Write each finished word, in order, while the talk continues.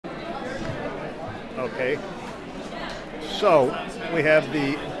Okay. So we have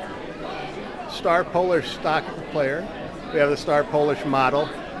the star Polish soccer player. We have the star Polish model.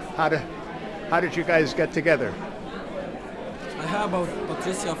 How did you guys get together? I heard about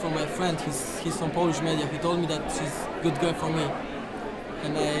Patrycja from my friend. He's from Polish media. He told me that she's a good girl for me.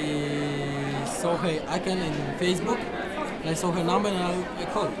 And I saw her icon in Facebook. And I saw her number and I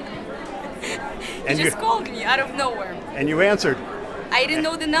called. He just called me out of nowhere. And you answered. I didn't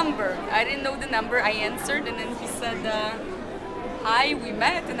know the number. I answered, and then he said, hi, we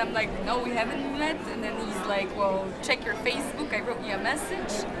met. And I'm like, no, we haven't met. And then he's like, well, check your Facebook. I wrote you a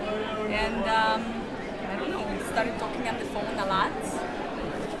message. And I don't know, we started talking on the phone a lot.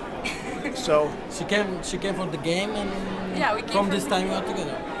 So she came for the game, and yeah, we came from this time we are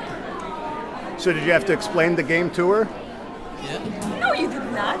together. So did you have to explain the game to her? Yeah. No, you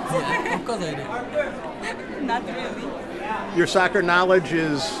did not. Yeah, of course I did. Not really. Your soccer knowledge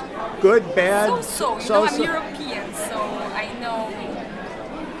is good, bad? So. You know, I'm European, so I know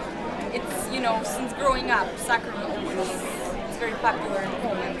it's, you know, since growing up, soccer it's very popular in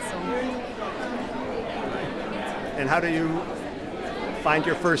Poland. So. And how do you find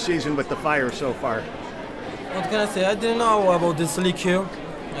your first season with the Fire so far? What can I say? I didn't know about this league here.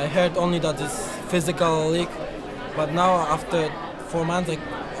 I heard only that it's physical league, but now after 4 months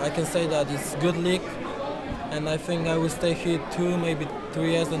I can say that it's good league, and I think I will stay here 2, maybe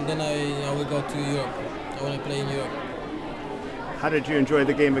 3 years, and then I will go to Europe. I want to play in Europe. How did you enjoy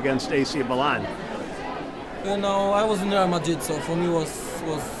the game against AC Milan? You know, I was in Real Madrid, so for me was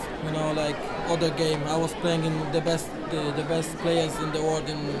you know, like other game. I was playing in the best players in the world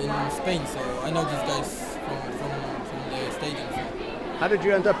in Spain, so I know these guys from the stadium. So. How did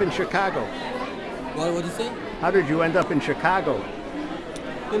you end up in Chicago? What did you say? How did you end up in Chicago?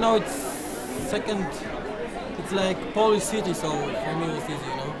 You know, it's like Polish city, so for me it was easy,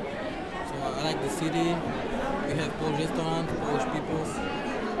 you know. So I like the city. We have Polish restaurants, Polish people.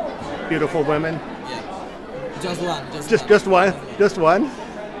 Beautiful women? Yeah. Just one. Just one? Just one?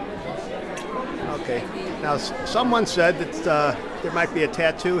 Okay. Now, someone said that there might be a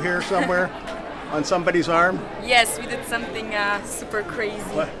tattoo here somewhere on somebody's arm. Yes, we did something super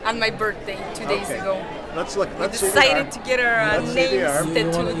crazy on my birthday 2 days ago. Let's look. We decided to get our names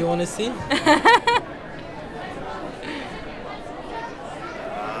tattooed. You want to see? Let's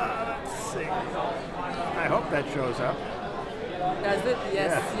see. I hope that shows up. Does it?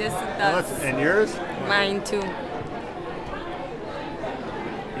 Yes, yeah. Yes it does. And yours? Mine too.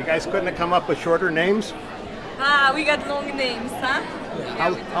 You guys couldn't have come up with shorter names? We got long names, huh?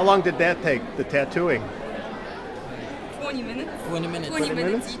 Yeah. How long did that take, the tattooing? 20 minutes. 20 minutes. 20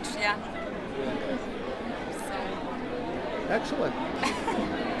 minutes each, yeah. Excellent.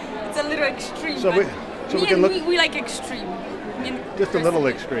 It's a little extreme. So we can look. We like extreme. Just a little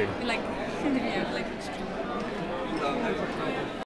extreme. We like extreme.